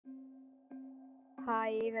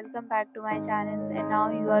Hi, welcome back to my channel, and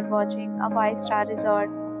now you are watching a 5-star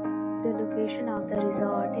resort. The location of the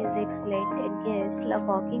resort is excellent and guests love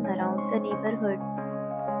walking around the neighborhood.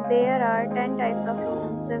 There are 10 types of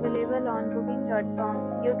rooms available on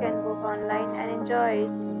booking.com. You can book online and enjoy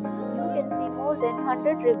it. You can see more than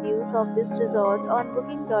 100 reviews of this resort on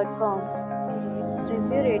booking.com. Its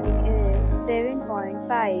review rating is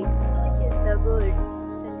 7.5, which is the good.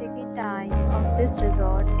 The check-in time of this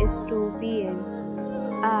resort is 2 p.m.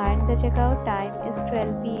 and the checkout time is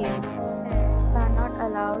 12 p.m. Pets are not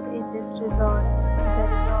allowed in this resort. The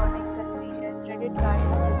resort accepts major credit cards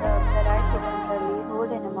and reserves the right to temporarily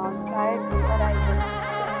hold an amount prior to arrival.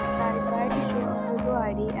 Guests are required to show a photo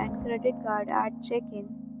ID and credit card at check-in.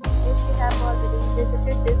 If you have already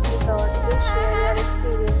visited this resort, please share your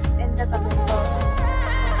experience in the comment box.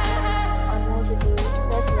 For more details,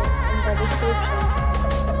 check link in the description.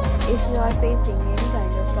 If you are facing any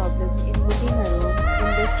kind of problem in booking a room in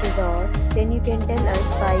this resort, then you can tell us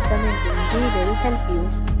by commenting. We will help you.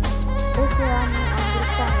 If you are new on this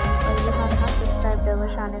channel or you have not subscribed our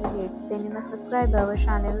channel yet, then you must subscribe our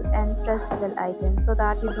channel and press the bell icon so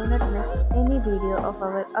that you do not miss any video of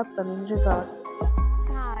our upcoming resort.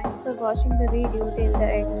 Thanks for watching the video till the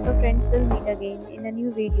end. So friends, will meet again in a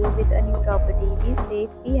new video with a new property. Be safe,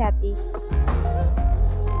 be happy.